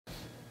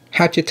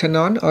how to turn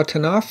on or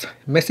turn off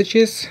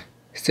messages,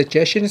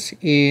 suggestions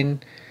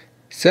in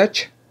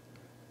search,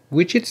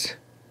 widgets,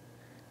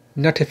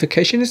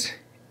 notifications,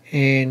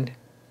 and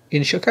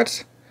in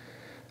shortcuts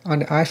on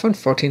the iPhone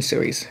 14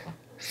 series.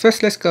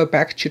 First, let's go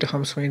back to the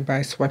home screen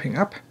by swiping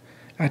up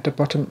at the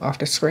bottom of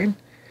the screen.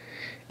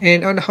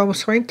 And on the home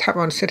screen, tap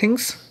on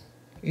Settings.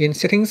 In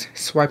Settings,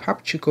 swipe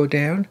up to go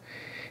down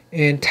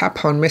and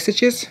tap on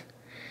Messages.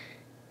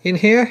 In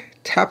here,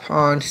 tap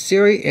on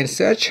Siri and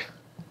Search.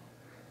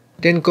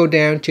 Then go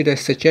down to the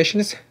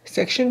Suggestions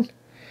section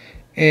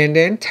and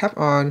then tap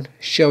on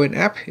Show an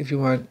App if you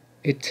want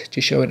it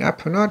to show an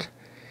app or not.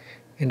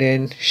 And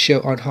then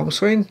show on home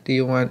screen. Do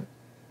you want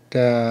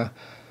the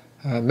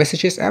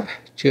Messages app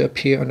to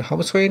appear on the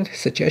home screen,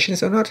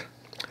 suggestions or not,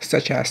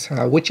 such as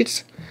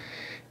widgets,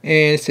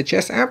 and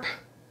suggest app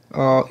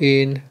or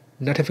in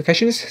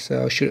notifications,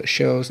 so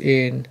shows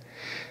in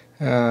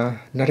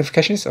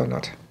notifications or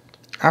not.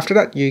 After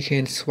that, you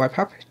can swipe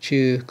up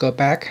to go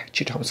back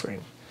to the home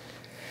screen.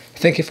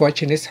 Thank you for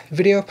watching this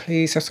video.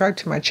 Please subscribe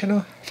to my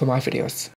channel for more videos.